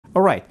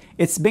Alright,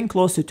 it's been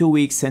close to 2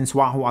 weeks since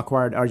Wahoo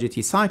acquired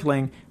RGT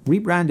Cycling,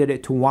 rebranded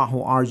it to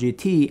Wahoo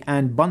RGT,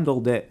 and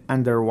bundled it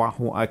under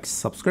Wahoo X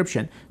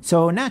Subscription.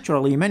 So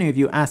naturally, many of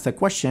you asked the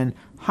question,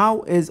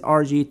 how is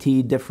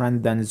RGT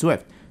different than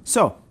Zwift?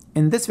 So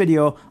in this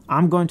video,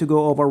 I'm going to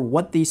go over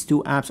what these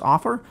two apps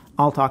offer.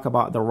 I'll talk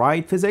about the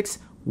ride physics,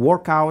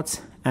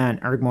 workouts,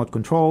 and erg mode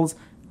controls,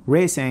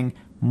 racing,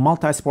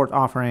 multi-sport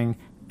offering,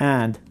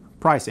 and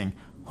pricing.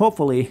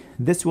 Hopefully,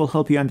 this will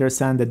help you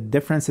understand the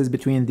differences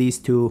between these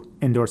two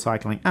indoor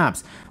cycling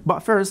apps. But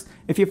first,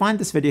 if you find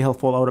this video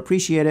helpful, I would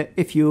appreciate it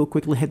if you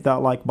quickly hit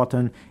that like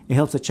button. It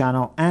helps the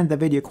channel and the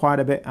video quite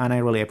a bit, and I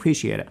really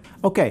appreciate it.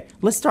 Okay,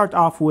 let's start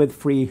off with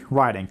free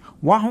riding.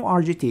 Wahoo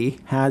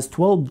RGT has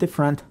 12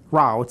 different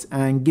routes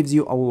and gives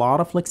you a lot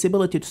of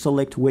flexibility to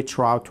select which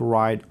route to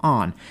ride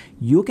on.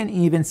 You can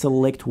even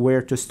select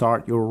where to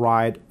start your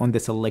ride on the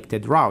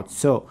selected route.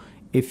 So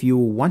if you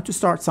want to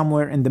start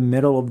somewhere in the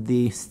middle of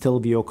the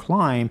Stelvio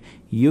climb,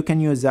 you can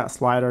use that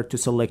slider to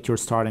select your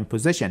starting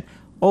position.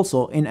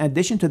 Also, in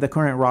addition to the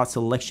current route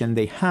selection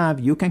they have,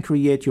 you can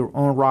create your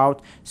own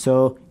route.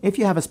 So if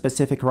you have a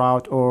specific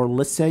route, or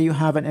let's say you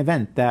have an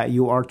event that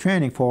you are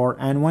training for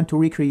and want to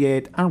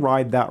recreate and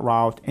ride that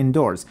route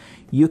indoors,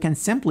 you can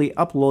simply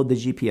upload the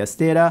GPS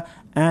data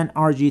and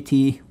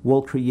RGT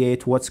will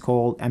create what's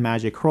called a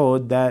magic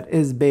road that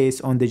is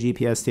based on the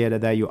GPS data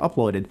that you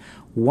uploaded.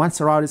 Once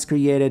a route is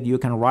created, you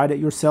can ride it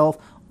yourself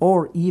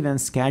or even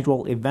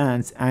schedule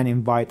events and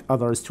invite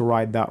others to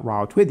ride that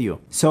route with you.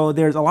 So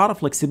there's a lot of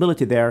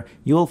flexibility there.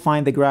 You'll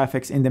find the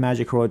graphics in the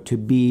Magic Road to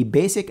be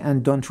basic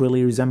and don't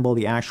really resemble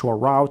the actual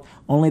route.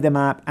 Only the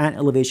map and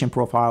elevation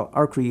profile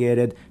are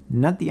created,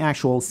 not the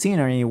actual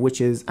scenery, which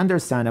is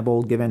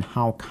understandable given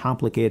how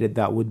complicated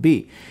that would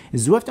be.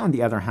 Zwift, on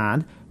the other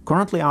hand,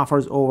 currently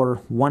offers over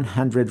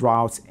 100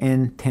 routes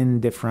in 10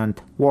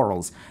 different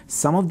worlds.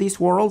 Some of these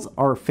worlds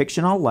are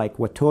fictional, like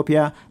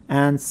Watopia,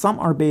 and some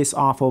are based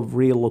off of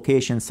real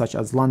locations such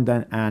as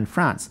London and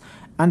France.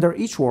 Under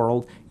each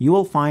world, you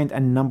will find a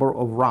number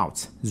of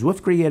routes.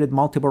 Zwift created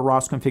multiple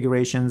route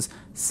configurations.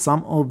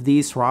 Some of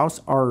these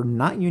routes are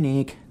not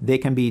unique. They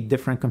can be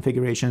different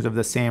configurations of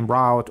the same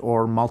route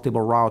or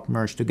multiple routes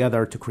merged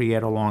together to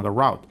create a longer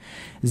route.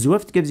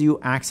 Zwift gives you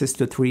access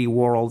to 3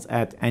 worlds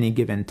at any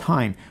given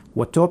time.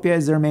 Watopia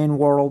is their main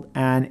world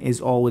and is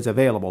always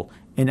available.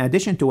 In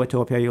addition to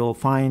Watopia, you'll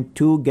find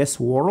 2 guest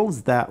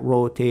worlds that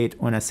rotate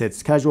on a set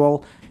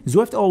schedule.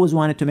 Zwift always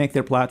wanted to make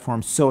their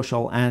platform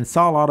social and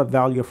saw a lot of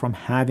value from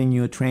having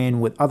you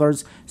train with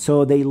others,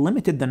 so they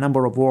limited the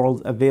number of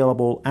worlds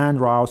available and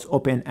routes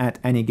open at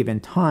any given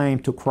time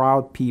to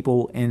crowd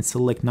people in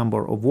select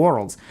number of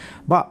worlds.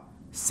 But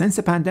since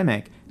the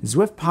pandemic,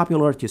 Zwift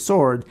popularity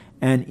soared,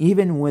 and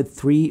even with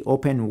 3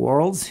 open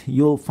worlds,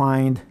 you'll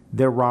find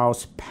their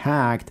routes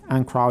packed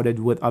and crowded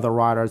with other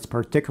riders,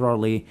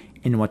 particularly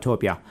in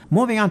Watopia.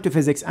 Moving on to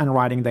physics and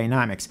riding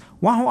dynamics,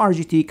 Wahoo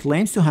RGT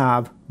claims to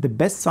have the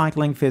best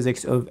cycling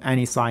physics of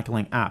any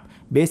cycling app.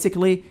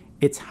 Basically,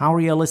 it's how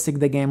realistic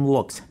the game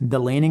looks, the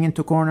laning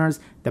into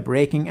corners, the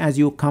braking as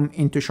you come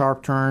into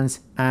sharp turns,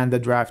 and the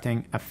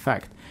drafting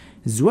effect.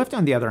 Zwift,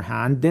 on the other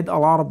hand, did a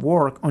lot of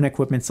work on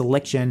equipment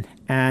selection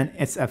and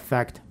its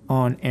effect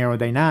on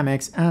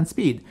aerodynamics and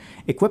speed.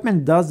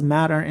 Equipment does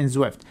matter in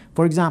Zwift.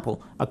 For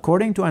example,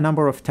 according to a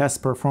number of tests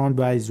performed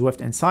by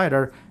Zwift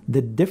Insider,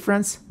 the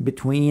difference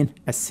between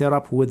a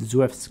setup with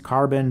Zwift's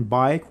carbon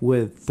bike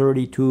with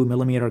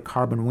 32mm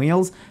carbon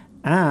wheels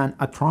and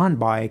a Tron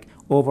bike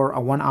over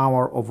a 1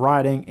 hour of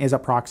riding is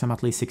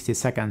approximately 60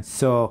 seconds.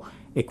 So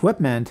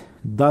equipment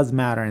does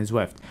matter in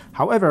Zwift.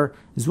 However,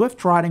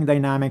 Zwift riding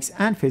dynamics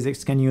and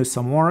physics can use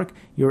some work.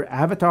 Your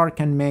avatar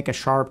can make a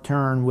sharp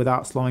turn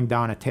without slowing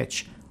down a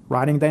titch.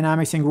 Riding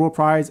dynamics in group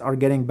rides are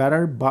getting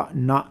better, but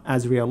not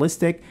as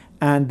realistic.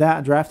 And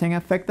that drafting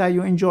effect that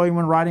you enjoy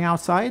when riding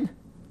outside,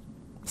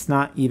 it's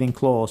not even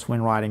close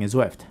when riding a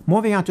Zwift.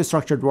 Moving on to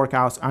structured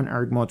workouts and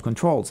erg mode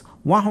controls.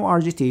 Wahoo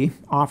RGT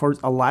offers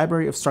a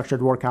library of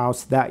structured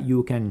workouts that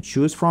you can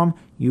choose from.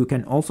 You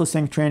can also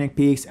sync training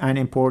peaks and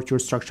import your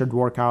structured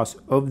workouts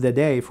of the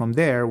day from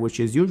there, which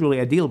is usually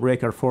a deal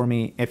breaker for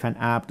me if an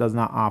app does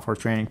not offer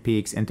training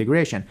peaks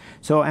integration.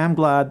 So I'm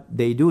glad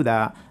they do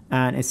that,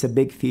 and it's a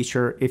big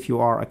feature if you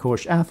are a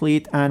coach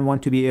athlete and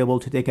want to be able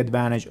to take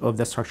advantage of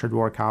the structured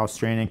workouts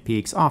training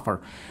peaks offer.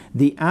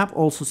 The app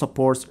also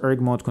supports erg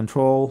mode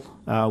control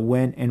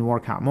when in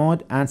workout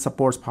mode and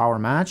supports power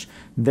match.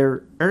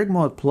 Their erg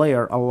mode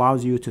player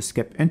allows you to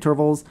skip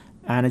intervals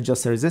and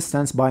adjust the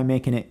resistance by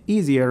making it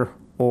easier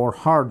or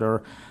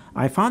harder.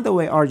 I found the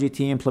way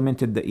RGT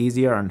implemented the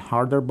easier and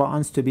harder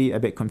buttons to be a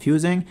bit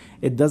confusing.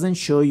 It doesn't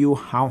show you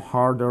how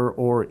harder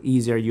or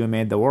easier you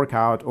made the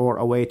workout or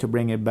a way to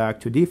bring it back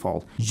to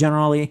default.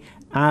 Generally,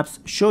 apps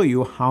show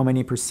you how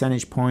many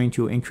percentage points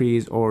you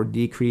increase or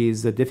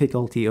decrease the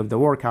difficulty of the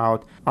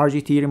workout.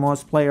 RGT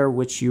Remote Player,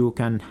 which you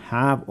can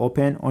have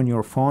open on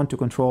your phone to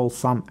control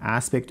some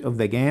aspect of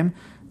the game,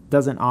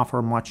 doesn't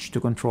offer much to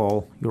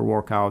control your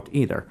workout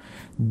either.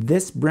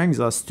 This brings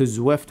us to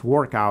Zwift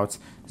workouts.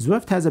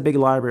 Zwift has a big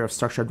library of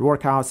structured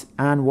workouts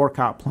and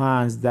workout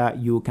plans that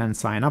you can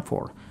sign up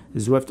for.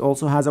 Zwift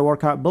also has a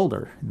workout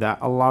builder that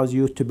allows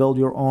you to build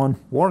your own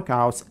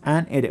workouts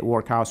and edit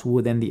workouts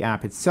within the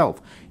app itself.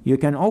 You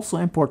can also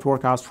import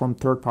workouts from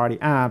third-party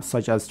apps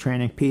such as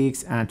Training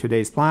Peaks and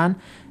Today's Plan.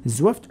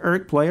 Zwift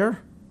Erg Player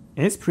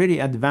is pretty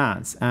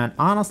advanced and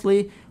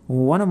honestly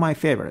one of my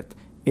favorite.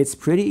 It's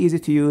pretty easy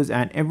to use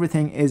and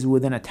everything is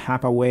within a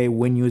tap away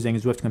when using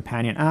Zwift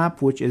Companion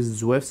app, which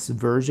is Zwift's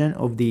version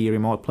of the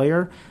remote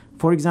player.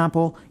 For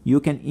example, you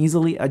can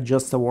easily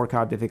adjust the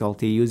workout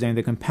difficulty using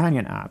the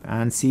Companion app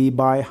and see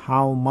by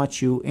how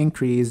much you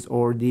increase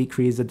or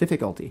decrease the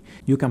difficulty.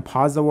 You can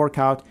pause the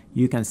workout,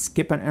 you can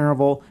skip an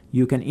interval,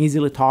 you can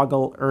easily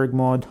toggle erg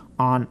mode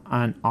on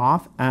and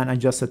off and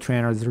adjust the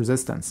trainer's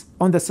resistance.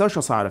 On the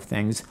social side of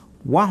things,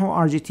 Wahoo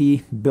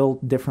RGT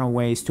built different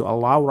ways to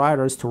allow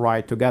riders to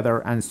ride together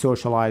and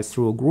socialize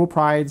through group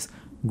rides,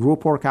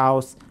 group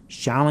workouts,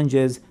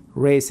 challenges,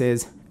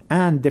 races,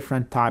 and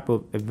different type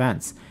of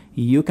events.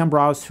 You can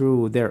browse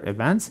through their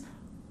events,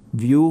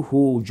 view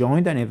who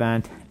joined an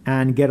event,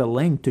 and get a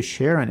link to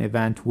share an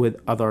event with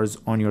others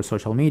on your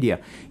social media.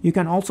 You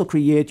can also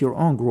create your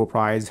own group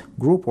rides,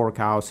 group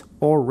workouts,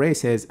 or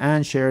races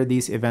and share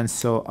these events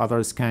so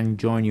others can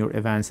join your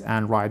events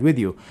and ride with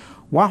you.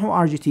 Wahoo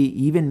RGT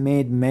even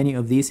made many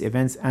of these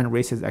events and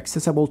races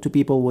accessible to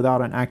people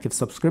without an active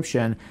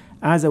subscription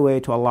as a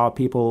way to allow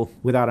people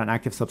without an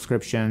active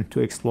subscription to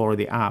explore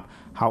the app.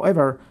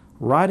 However,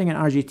 riding an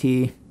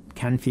RGT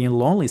can feel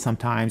lonely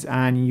sometimes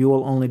and you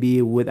will only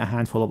be with a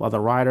handful of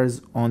other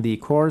riders on the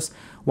course.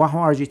 Wahoo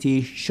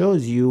RGT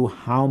shows you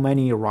how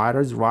many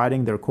riders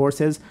riding their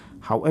courses.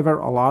 However,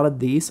 a lot of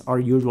these are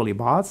usually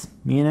bots,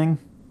 meaning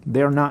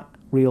they're not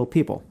real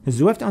people.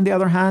 Zwift, on the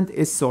other hand,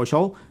 is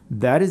social.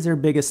 That is their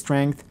biggest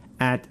strength.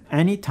 At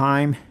any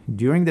time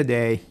during the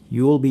day,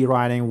 you will be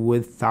riding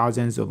with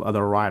thousands of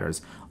other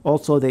riders.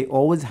 Also, they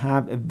always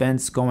have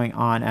events going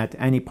on at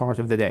any part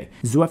of the day.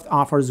 Zwift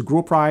offers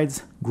group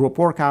rides, group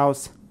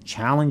workouts,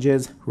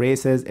 challenges,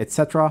 races,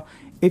 etc.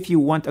 If you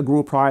want a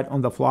group ride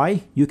on the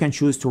fly, you can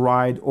choose to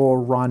ride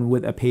or run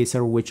with a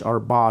pacer, which are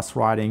boss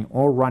riding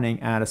or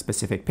running at a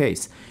specific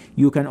pace.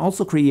 You can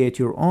also create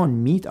your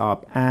own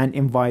meetup and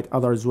invite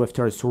other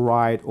Zwifters to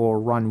ride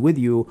or run with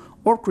you,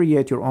 or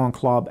create your own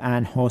club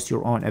and host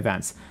your own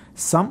events.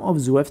 Some of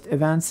Zwift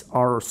events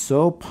are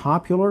so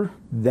popular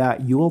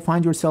that you will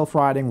find yourself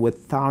riding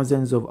with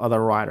thousands of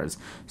other riders.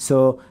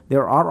 So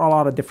there are a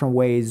lot of different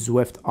ways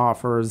Zwift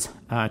offers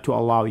to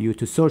allow you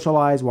to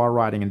socialize while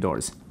riding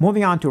indoors.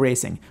 Moving on to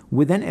racing.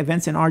 Within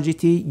events in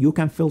RGT, you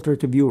can filter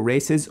to view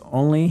races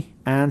only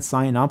and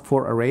sign up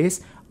for a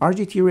race.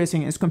 RGT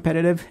racing is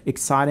competitive,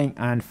 exciting,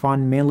 and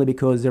fun, mainly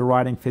because the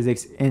riding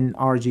physics in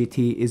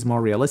RGT is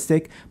more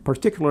realistic,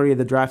 particularly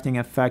the drafting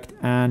effect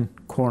and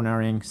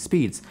cornering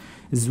speeds.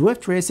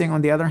 Zwift racing,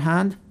 on the other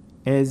hand,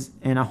 is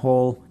in a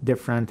whole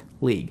different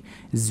league.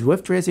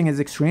 Zwift racing is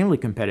extremely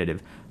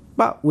competitive,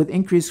 but with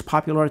increased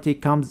popularity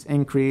comes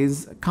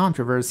increased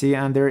controversy,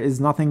 and there is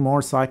nothing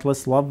more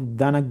cyclists love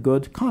than a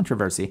good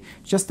controversy.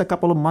 Just a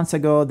couple of months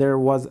ago, there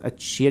was a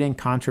cheating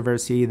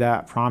controversy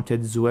that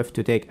prompted Zwift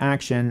to take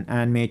action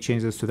and made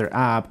changes to their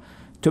app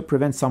to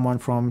prevent someone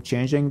from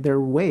changing their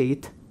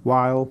weight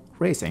while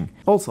racing.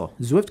 Also,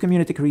 Zwift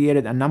community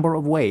created a number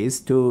of ways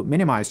to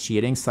minimize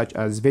cheating, such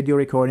as video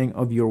recording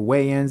of your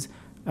weigh-ins,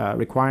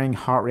 requiring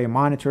heart rate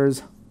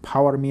monitors,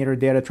 power meter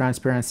data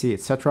transparency,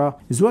 etc.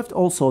 Zwift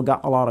also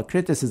got a lot of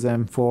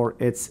criticism for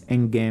its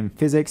in-game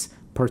physics,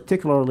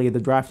 particularly the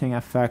drafting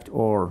effect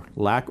or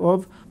lack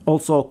of.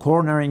 Also,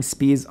 cornering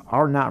speeds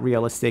are not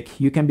realistic.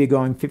 You can be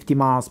going 50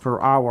 miles per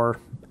hour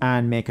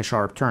and make a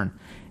sharp turn.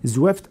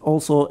 Zwift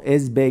also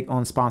is big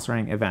on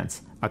sponsoring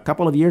events. A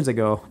couple of years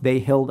ago, they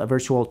held a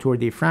virtual Tour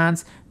de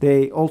France.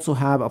 They also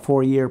have a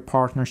 4-year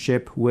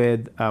partnership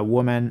with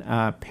Women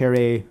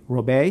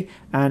Paris-Roubaix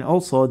and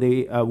also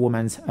the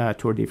Women's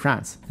Tour de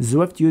France.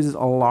 Zwift uses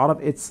a lot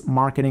of its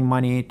marketing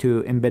money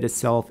to embed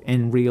itself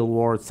in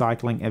real-world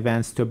cycling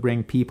events to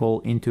bring people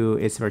into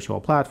its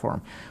virtual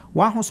platform.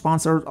 Wahoo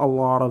sponsored a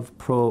lot of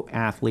pro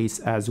athletes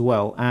as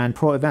well and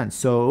pro events,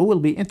 so it will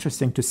be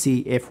interesting to see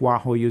if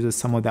Wahoo uses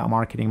some of that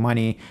marketing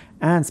money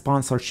and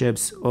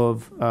sponsorships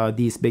of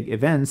these big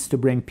events to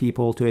bring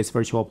people to its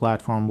virtual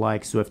platform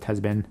like Zwift has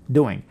been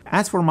doing.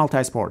 As for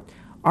Multisport,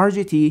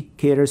 RGT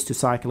caters to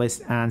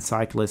cyclists and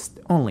cyclists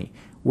only,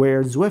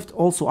 where Zwift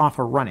also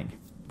offer running.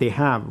 They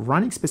have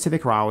running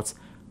specific routes,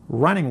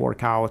 running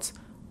workouts,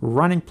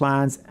 running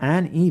plans,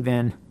 and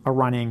even a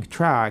running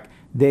track.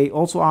 They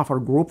also offer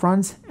group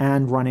runs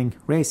and running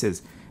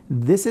races.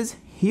 This is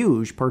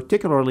huge,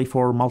 particularly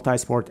for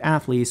multi-sport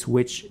athletes,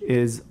 which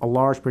is a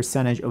large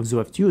percentage of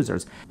Zwift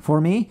users.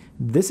 For me,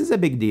 this is a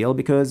big deal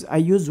because I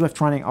use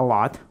Zwift running a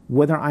lot.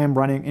 Whether I am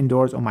running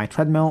indoors on my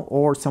treadmill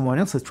or someone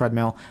else's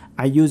treadmill,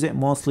 I use it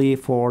mostly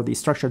for the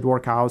structured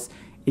workouts.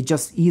 It's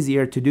just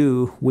easier to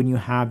do when you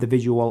have the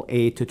visual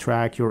aid to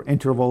track your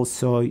intervals,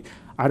 so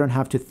I don't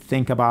have to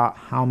think about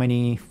how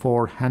many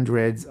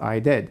 400s I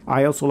did.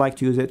 I also like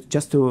to use it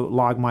just to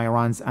log my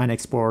runs and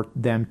export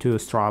them to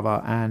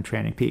Strava and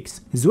Training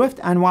Peaks. Zwift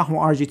and Wahoo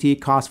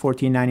RGT cost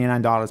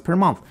 $14.99 per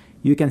month.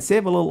 You can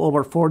save a little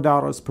over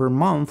 $4 per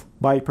month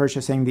by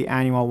purchasing the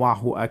annual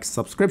Wahoo X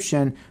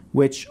subscription,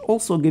 which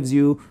also gives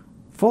you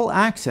full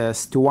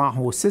access to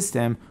Wahoo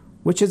system,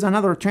 which is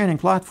another training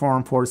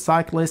platform for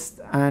cyclists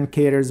and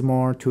caters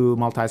more to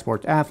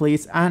multisport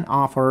athletes and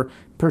offer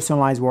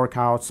personalized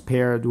workouts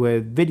paired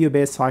with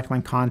video-based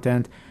cycling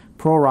content,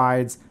 pro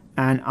rides,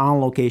 and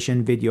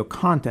on-location video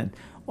content.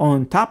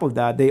 On top of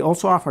that, they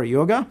also offer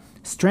yoga,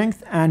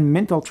 strength, and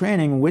mental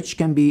training, which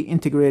can be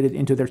integrated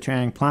into their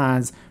training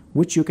plans,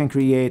 which you can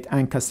create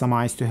and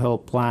customize to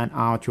help plan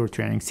out your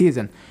training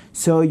season.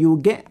 So you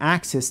get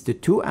access to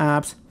 2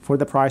 apps for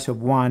the price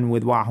of one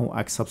with Wahoo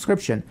X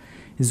subscription.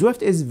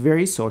 Zwift is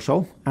very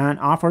social and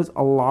offers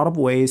a lot of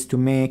ways to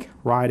make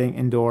riding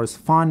indoors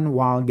fun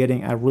while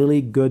getting a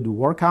really good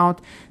workout.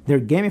 Their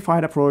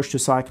gamified approach to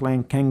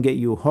cycling can get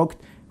you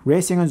hooked.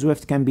 Racing on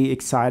Zwift can be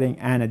exciting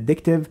and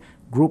addictive.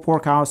 Group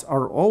workouts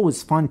are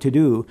always fun to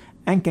do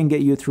and can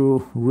get you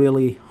through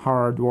really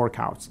hard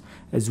workouts.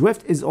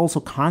 Zwift is also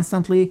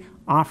constantly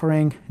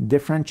offering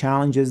different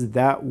challenges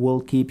that will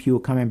keep you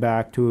coming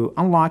back to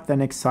unlock the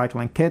next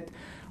cycling kit,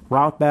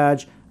 route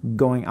badge,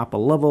 going up a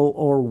level,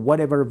 or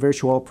whatever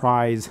virtual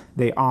prize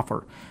they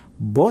offer.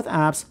 Both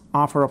apps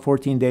offer a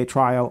 14-day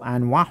trial,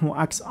 and Wahoo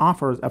X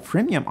offers a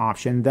freemium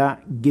option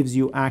that gives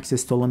you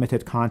access to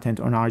limited content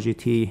on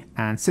RGT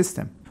and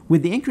system.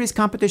 With the increased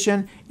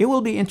competition, it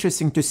will be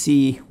interesting to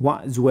see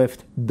what Zwift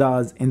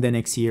does in the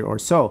next year or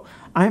so.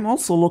 I'm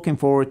also looking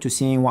forward to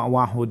seeing what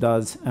Wahoo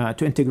does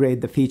to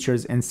integrate the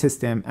features in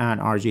system and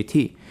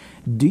RGT.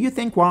 Do you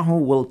think Wahoo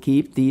will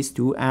keep these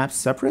 2 apps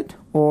separate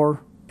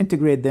or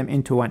integrate them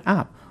into an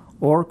app?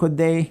 Or could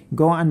they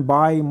go and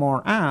buy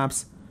more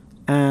apps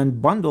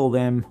and bundle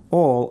them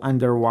all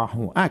under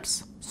Wahoo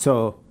X?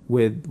 So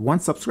with one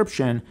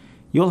subscription,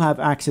 you'll have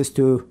access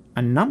to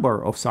a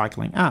number of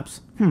cycling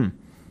apps.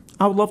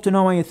 I would love to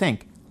know what you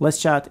think.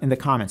 Let's chat in the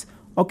comments.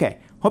 Okay,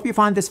 hope you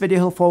find this video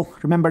helpful.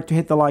 Remember to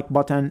hit the like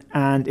button,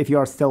 and if you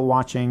are still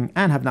watching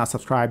and have not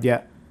subscribed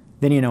yet,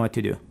 then you know what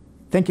to do.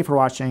 Thank you for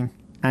watching,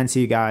 and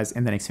see you guys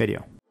in the next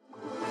video.